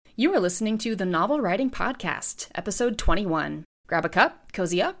You are listening to the Novel Writing Podcast, episode 21. Grab a cup,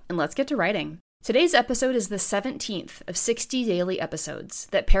 cozy up, and let's get to writing. Today's episode is the 17th of 60 daily episodes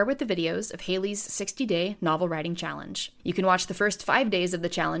that pair with the videos of Haley's 60-day novel writing challenge. You can watch the first 5 days of the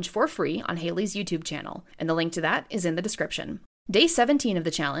challenge for free on Haley's YouTube channel, and the link to that is in the description. Day 17 of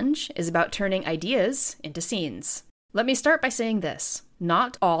the challenge is about turning ideas into scenes. Let me start by saying this.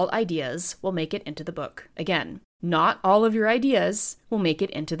 Not all ideas will make it into the book. Again, not all of your ideas will make it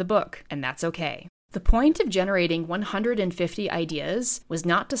into the book, and that's okay. The point of generating 150 ideas was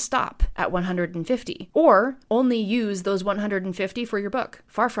not to stop at 150, or only use those 150 for your book.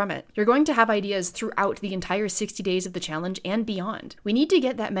 Far from it. You're going to have ideas throughout the entire 60 days of the challenge and beyond. We need to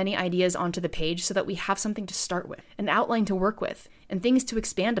get that many ideas onto the page so that we have something to start with, an outline to work with, and things to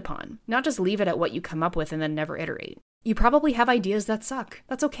expand upon, not just leave it at what you come up with and then never iterate. You probably have ideas that suck.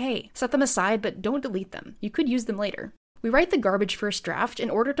 That's okay. Set them aside, but don't delete them. You could use them later. We write the garbage first draft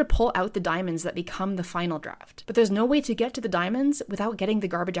in order to pull out the diamonds that become the final draft. But there's no way to get to the diamonds without getting the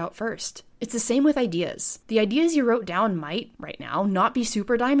garbage out first. It's the same with ideas. The ideas you wrote down might, right now, not be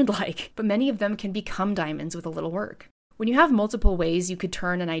super diamond-like, but many of them can become diamonds with a little work. When you have multiple ways you could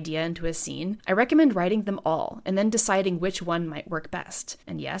turn an idea into a scene, I recommend writing them all and then deciding which one might work best.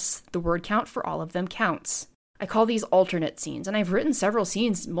 And yes, the word count for all of them counts. I call these alternate scenes, and I've written several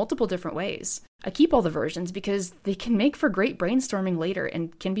scenes multiple different ways. I keep all the versions because they can make for great brainstorming later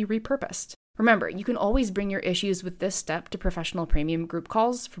and can be repurposed. Remember, you can always bring your issues with this step to professional premium group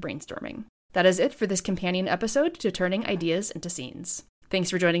calls for brainstorming. That is it for this companion episode to turning ideas into scenes. Thanks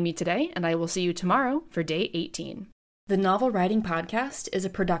for joining me today, and I will see you tomorrow for day 18. The Novel Writing Podcast is a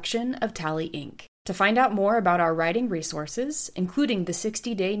production of Tally Inc. To find out more about our writing resources, including the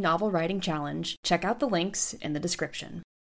 60-day novel writing challenge, check out the links in the description.